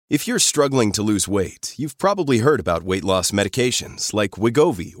If you're struggling to lose weight, you've probably heard about weight loss medications like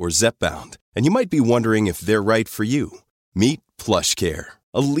Wegovy or Zepbound, and you might be wondering if they're right for you. Meet PlushCare,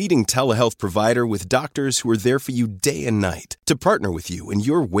 a leading telehealth provider with doctors who are there for you day and night to partner with you in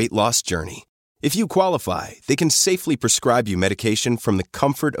your weight loss journey. If you qualify, they can safely prescribe you medication from the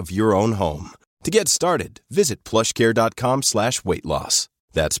comfort of your own home. To get started, visit plushcare.com/weightloss.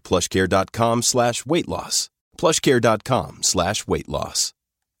 That's plushcare.com/weightloss. plushcare.com/weightloss.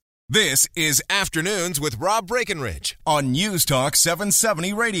 This is Afternoons with Rob Breckenridge on News Talk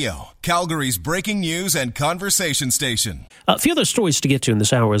 770 Radio, Calgary's breaking news and conversation station. A few other stories to get to in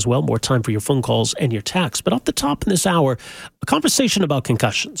this hour as well. More time for your phone calls and your texts. But up the top in this hour, a conversation about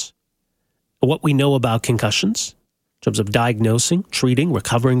concussions. What we know about concussions in terms of diagnosing, treating,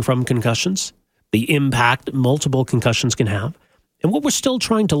 recovering from concussions, the impact multiple concussions can have, and what we're still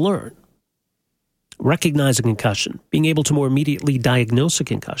trying to learn. Recognize a concussion, being able to more immediately diagnose a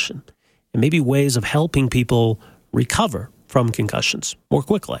concussion, and maybe ways of helping people recover from concussions more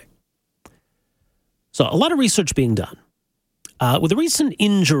quickly. So a lot of research being done. With a recent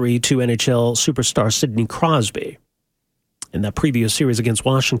injury to NHL superstar Sidney Crosby, in that previous series against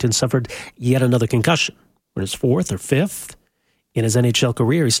Washington, suffered yet another concussion. In his fourth or fifth in his NHL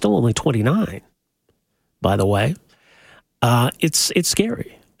career, he's still only 29, by the way. It's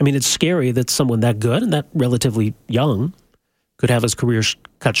scary. I mean, it's scary that someone that good and that relatively young could have his career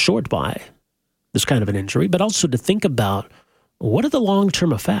cut short by this kind of an injury, but also to think about what are the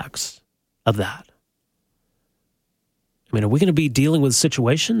long-term effects of that? I mean, are we going to be dealing with a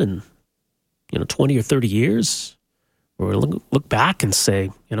situation in, 20 or 30 years where we look back and say,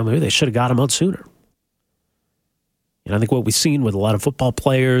 maybe they should have got him out sooner? And I think what we've seen with a lot of football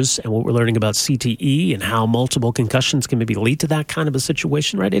players and what we're learning about CTE and how multiple concussions can maybe lead to that kind of a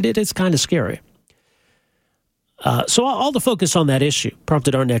situation, right? It is kind of scary. So all the focus on that issue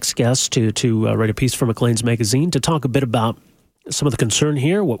prompted our next guest to write a piece for Maclean's Magazine to talk a bit about some of the concern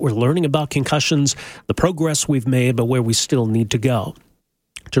here, what we're learning about concussions, the progress we've made, but where we still need to go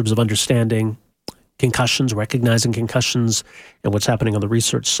in terms of understanding concussions, recognizing concussions, and what's happening on the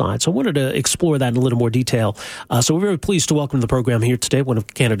research side. So I wanted to explore that in a little more detail. So we're very pleased to welcome to the program here today one of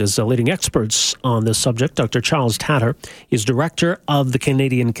Canada's leading experts on this subject, Dr. Charles Tatter. He's director of the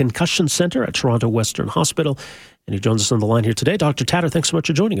Canadian Concussion Centre at Toronto Western Hospital, and he joins us on the line here today. Dr. Tatter, thanks so much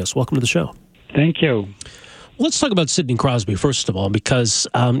for joining us. Welcome to the show. Thank you. Let's talk about Sidney Crosby, first of all, because,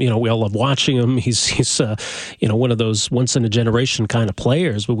 we all love watching him. He's one of those once-in-a-generation kind of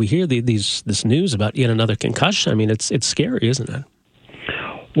players. But we hear this news about yet another concussion. I mean, it's scary, isn't it?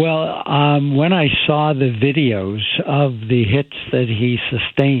 Well, when I saw the videos of the hits that he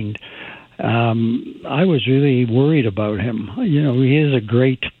sustained, I was really worried about him. He is a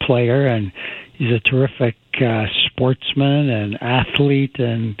great player, and he's a terrific sportsman and athlete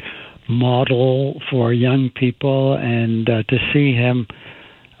and model for young people, and to see him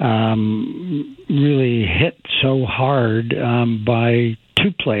really hit so hard by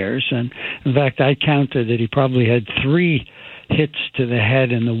two players. And in fact, I counted that he probably had 3 hits to the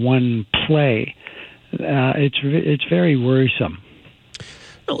head in the one play. It's very worrisome.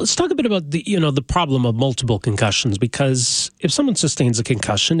 Now, let's talk a bit about the problem of multiple concussions, because if someone sustains a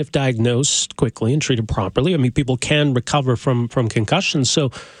concussion, if diagnosed quickly and treated properly, people can recover from concussions.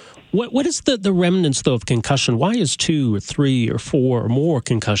 So what is the remnants, though, of concussion? Why is 2 or 3 or 4 or more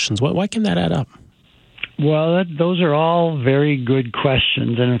concussions? Why can that add up? Well, those are all very good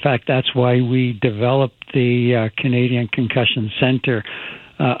questions. And in fact, that's why we developed the Canadian Concussion Centre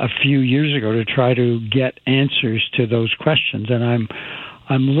a few years ago, to try to get answers to those questions. And I'm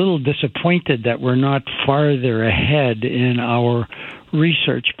a little disappointed that we're not farther ahead in our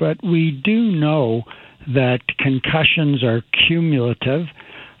research. But we do know that concussions are cumulative.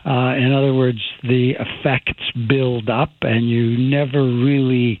 In other words, the effects build up, and you never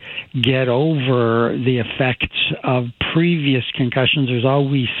really get over the effects of previous concussions. There's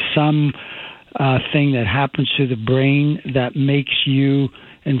always some thing that happens to the brain that makes you,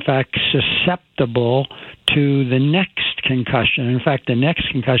 in fact, susceptible to the next concussion. In fact, the next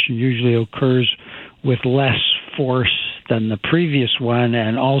concussion usually occurs with less force than the previous one,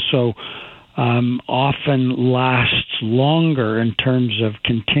 and also often lasts longer in terms of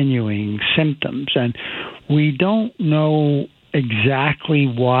continuing symptoms. And we don't know exactly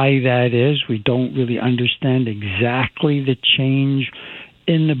why that is. We don't really understand exactly the change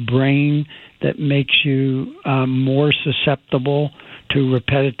in the brain that makes you more susceptible to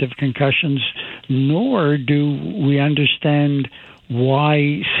repetitive concussions, nor do we understand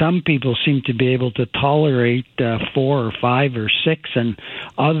why some people seem to be able to tolerate 4 or 5 or 6 and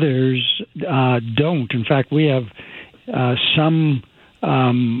others don't. In fact, we have some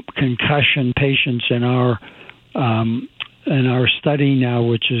concussion patients in our study now,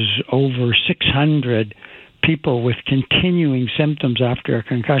 which is over 600 people with continuing symptoms after a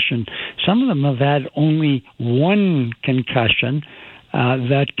concussion. Some of them have had only one concussion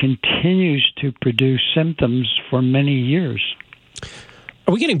that continues to produce symptoms for many years.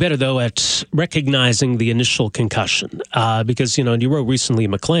 Are we getting better, though, at recognizing the initial concussion? Because, and you wrote recently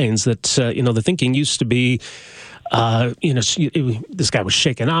in Maclean's that, the thinking used to be, this guy was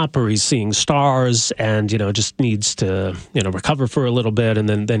shaken up or he's seeing stars and, just needs to, recover for a little bit and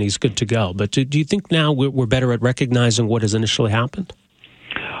then he's good to go. But do you think now we're better at recognizing what has initially happened?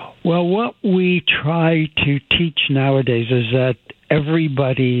 Well, what we try to teach nowadays is that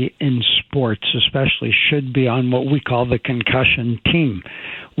everybody in sports especially should be on what we call the concussion team,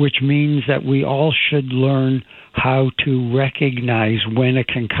 which means that we all should learn how to recognize when a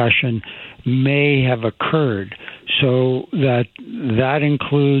concussion may have occurred. So that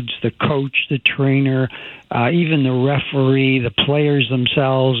includes the coach, the trainer, even the referee, the players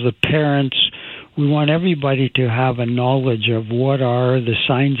themselves, the parents. We want everybody to have a knowledge of what are the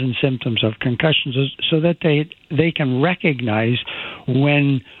signs and symptoms of concussions so that they can recognize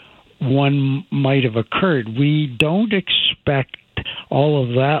when one might have occurred. We don't expect all of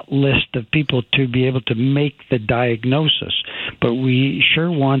that list of people to be able to make the diagnosis, but we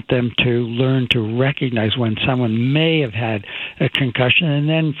sure want them to learn to recognize when someone may have had a concussion, and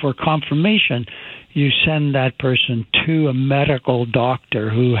then for confirmation, you send that person to a medical doctor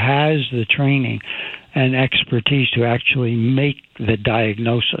who has the training and expertise to actually make the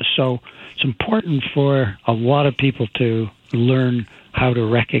diagnosis. So it's important for a lot of people to learn how to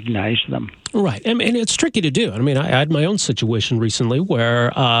recognize them. Right. And it's tricky to do. I mean, I had my own situation recently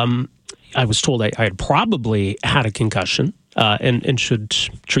where I was told I had probably had a concussion and should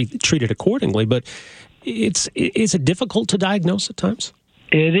treat it accordingly. But is it difficult to diagnose at times?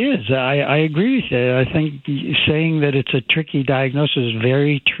 It is. I agree with you. I think saying that it's a tricky diagnosis is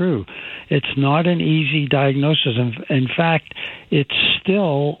very true. It's not an easy diagnosis. In fact, it's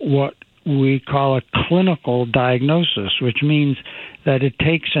still what we call a clinical diagnosis, which means that it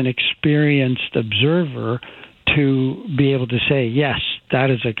takes an experienced observer to be able to say, yes,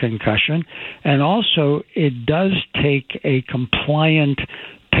 that is a concussion. And also, it does take a compliant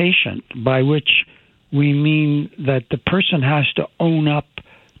patient, by which we mean that the person has to own up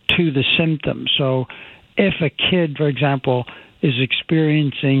to the symptoms. So if a kid, for example, is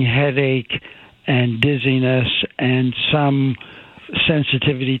experiencing headache and dizziness and some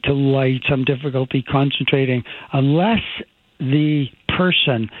sensitivity to light, some difficulty concentrating, unless the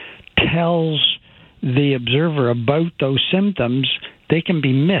person tells the observer about those symptoms, they can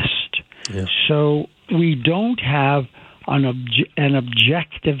be missed. Yeah. So we don't have an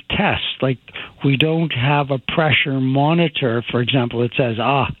objective test. Like, we don't have a pressure monitor, for example, that says,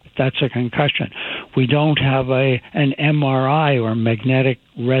 that's a concussion. We don't have an MRI or magnetic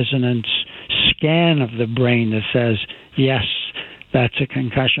resonance scan of the brain that says, yes, that's a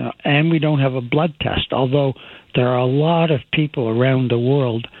concussion. And we don't have a blood test, although there are a lot of people around the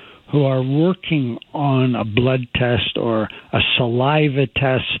world who are working on a blood test or a saliva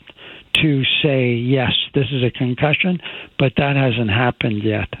test to say, yes, this is a concussion, but that hasn't happened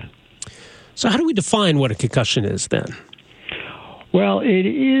yet. So how do we define what a concussion is then? Well, it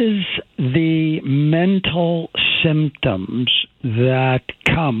is the mental symptoms that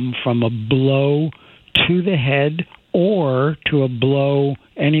come from a blow to the head or to a blow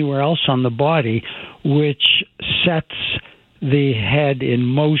anywhere else on the body, which sets the head in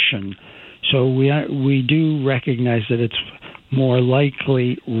motion. So we do recognize that it's more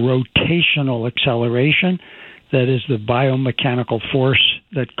likely rotational acceleration, that is the biomechanical force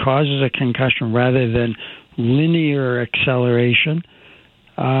that causes a concussion, rather than linear acceleration.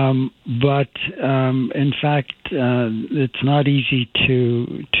 But in fact, it's not easy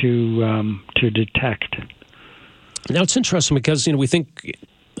to detect. Now, it's interesting because, we think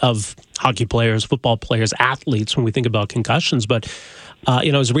of hockey players, football players, athletes when we think about concussions. But,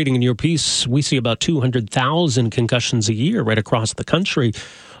 I was reading in your piece, we see about 200,000 concussions a year right across the country.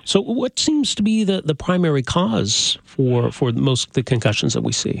 So what seems to be the primary cause for most of the concussions that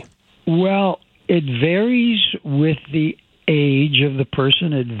we see? Well, it varies with the age of the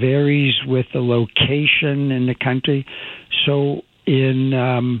person. It varies with the location in the country. So in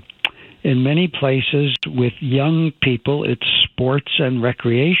many places with young people, it's sports and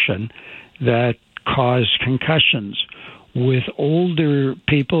recreation that cause concussions. With older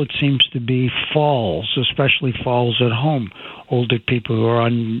people, it seems to be falls, especially falls at home. Older people who are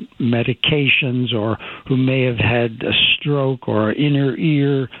on medications or who may have had a stroke or inner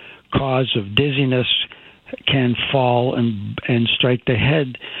ear cause of dizziness can fall and strike the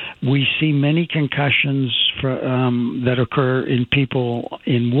head. We see many concussions that occur in people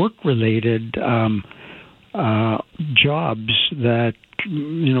in work-related jobs that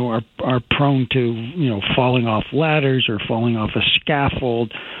are prone to falling off ladders or falling off a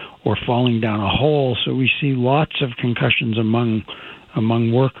scaffold or falling down a hole. So we see lots of concussions among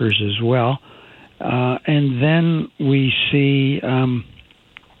workers as well, and then we see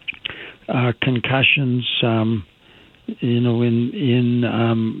concussions,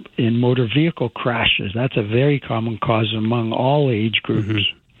 in motor vehicle crashes. That's a very common cause among all age groups.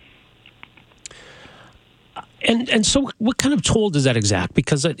 Mm-hmm. And so what kind of toll does that exact?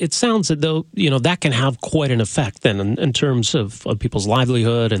 Because it sounds as though, that can have quite an effect then in terms of people's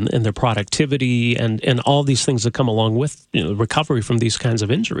livelihood and their productivity and all these things that come along with recovery from these kinds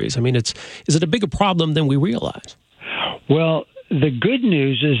of injuries. I mean, is it a bigger problem than we realize? Well, the good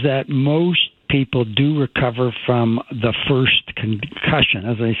news is that most people do recover from the first concussion.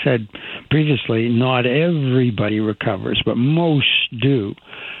 As I said previously, not everybody recovers, but most do.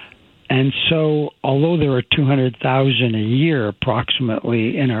 And so, although there are 200,000 a year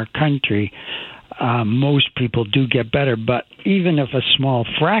approximately in our country, most people do get better. But even if a small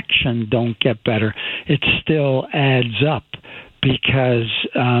fraction don't get better, it still adds up because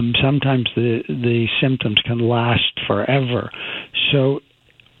sometimes the symptoms can last forever. So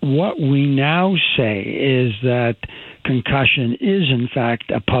what we now say is that concussion is, in fact,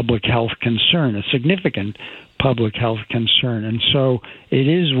 a public health concern, a significant public health concern. And so it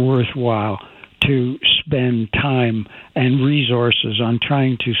is worthwhile to spend time and resources on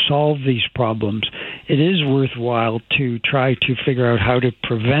trying to solve these problems. It is worthwhile to try to figure out how to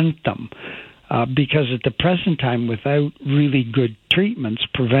prevent them because at the present time, without really good treatments,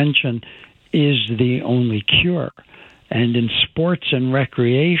 prevention is the only cure. And in sports and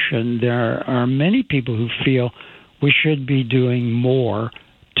recreation, there are many people who feel we should be doing more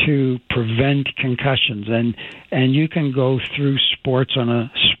to prevent concussions. And you can go through sports on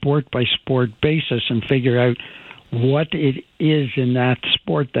a sport-by-sport basis and figure out what it is in that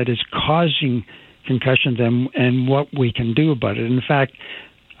sport that is causing concussions and what we can do about it. In fact,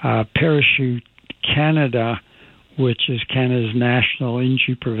 Parachute Canada, which is Canada's National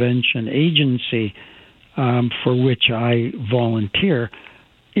Injury Prevention Agency, for which I volunteer,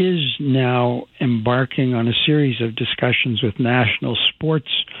 is now embarking on a series of discussions with national sports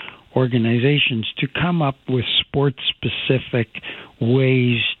organizations to come up with sports-specific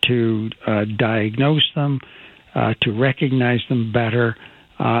ways to diagnose them, to recognize them better,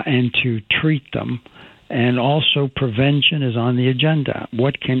 and to treat them. And also prevention is on the agenda.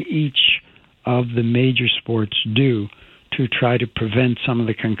 What can each of the major sports do to try to prevent some of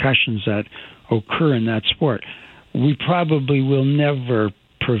the concussions that occur in that sport? We probably will never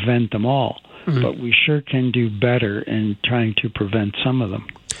prevent them all, but we sure can do better in trying to prevent some of them.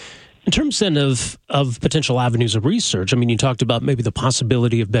 In terms then of potential avenues of research, I mean, you talked about maybe the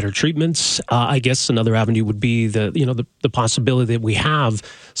possibility of better treatments. I guess another avenue would be the possibility that we have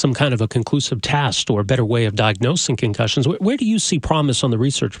some kind of a conclusive test or a better way of diagnosing concussions. Where do you see promise on the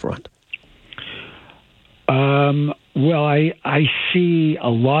research front? Well, I see a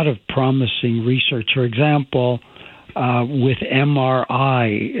lot of promising research. For example, with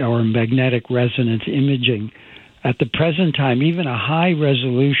MRI, or magnetic resonance imaging. At the present time, even a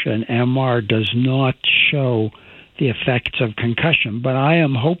high-resolution MR does not show the effects of concussion. But I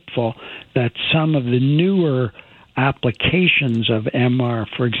am hopeful that some of the newer applications of MR,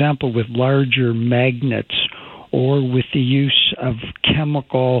 for example, with larger magnets or with the use of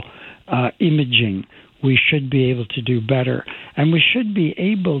chemical imaging, we should be able to do better. And we should be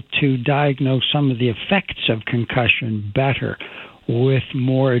able to diagnose some of the effects of concussion better with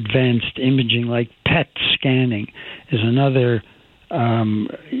more advanced imaging, like PET scanning is another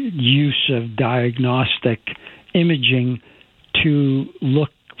use of diagnostic imaging to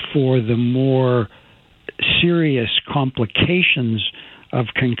look for the more serious complications of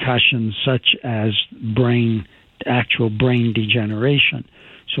concussions, such as actual brain degeneration.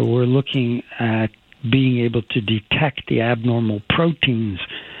 So we're looking at being able to detect the abnormal proteins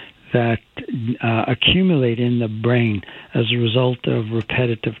that accumulate in the brain as a result of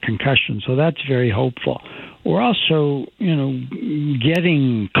repetitive concussion. So that's very hopeful. We're also,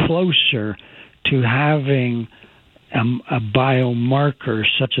 getting closer to having a biomarker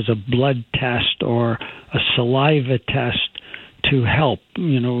such as a blood test or a saliva test to help.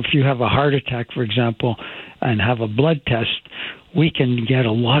 If you have a heart attack, for example, and have a blood test, we can get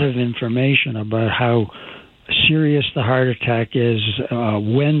a lot of information about how serious the heart attack is,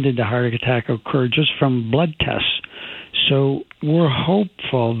 when did the heart attack occur, just from blood tests. So we're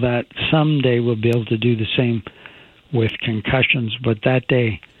hopeful that someday we'll be able to do the same with concussions, but that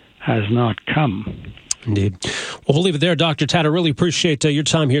day has not come. Indeed. Well, we'll leave it there, Dr. Tatter. Really appreciate your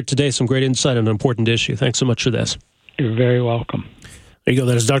time here today. Some great insight on an important issue. Thanks so much for this. You're very welcome. There you go.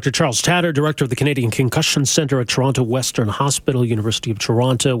 That is Dr. Charles Tatter, Director of the Canadian Concussion Centre at Toronto Western Hospital, University of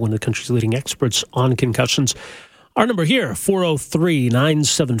Toronto, one of the country's leading experts on concussions. Our number here,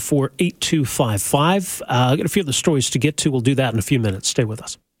 403-974-8255. I've got a few of the stories to get to. We'll do that in a few minutes. Stay with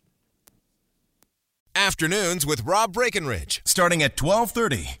us. Afternoons with Rob Breckenridge, starting at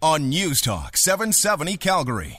 12:30 on News Talk 770 Calgary.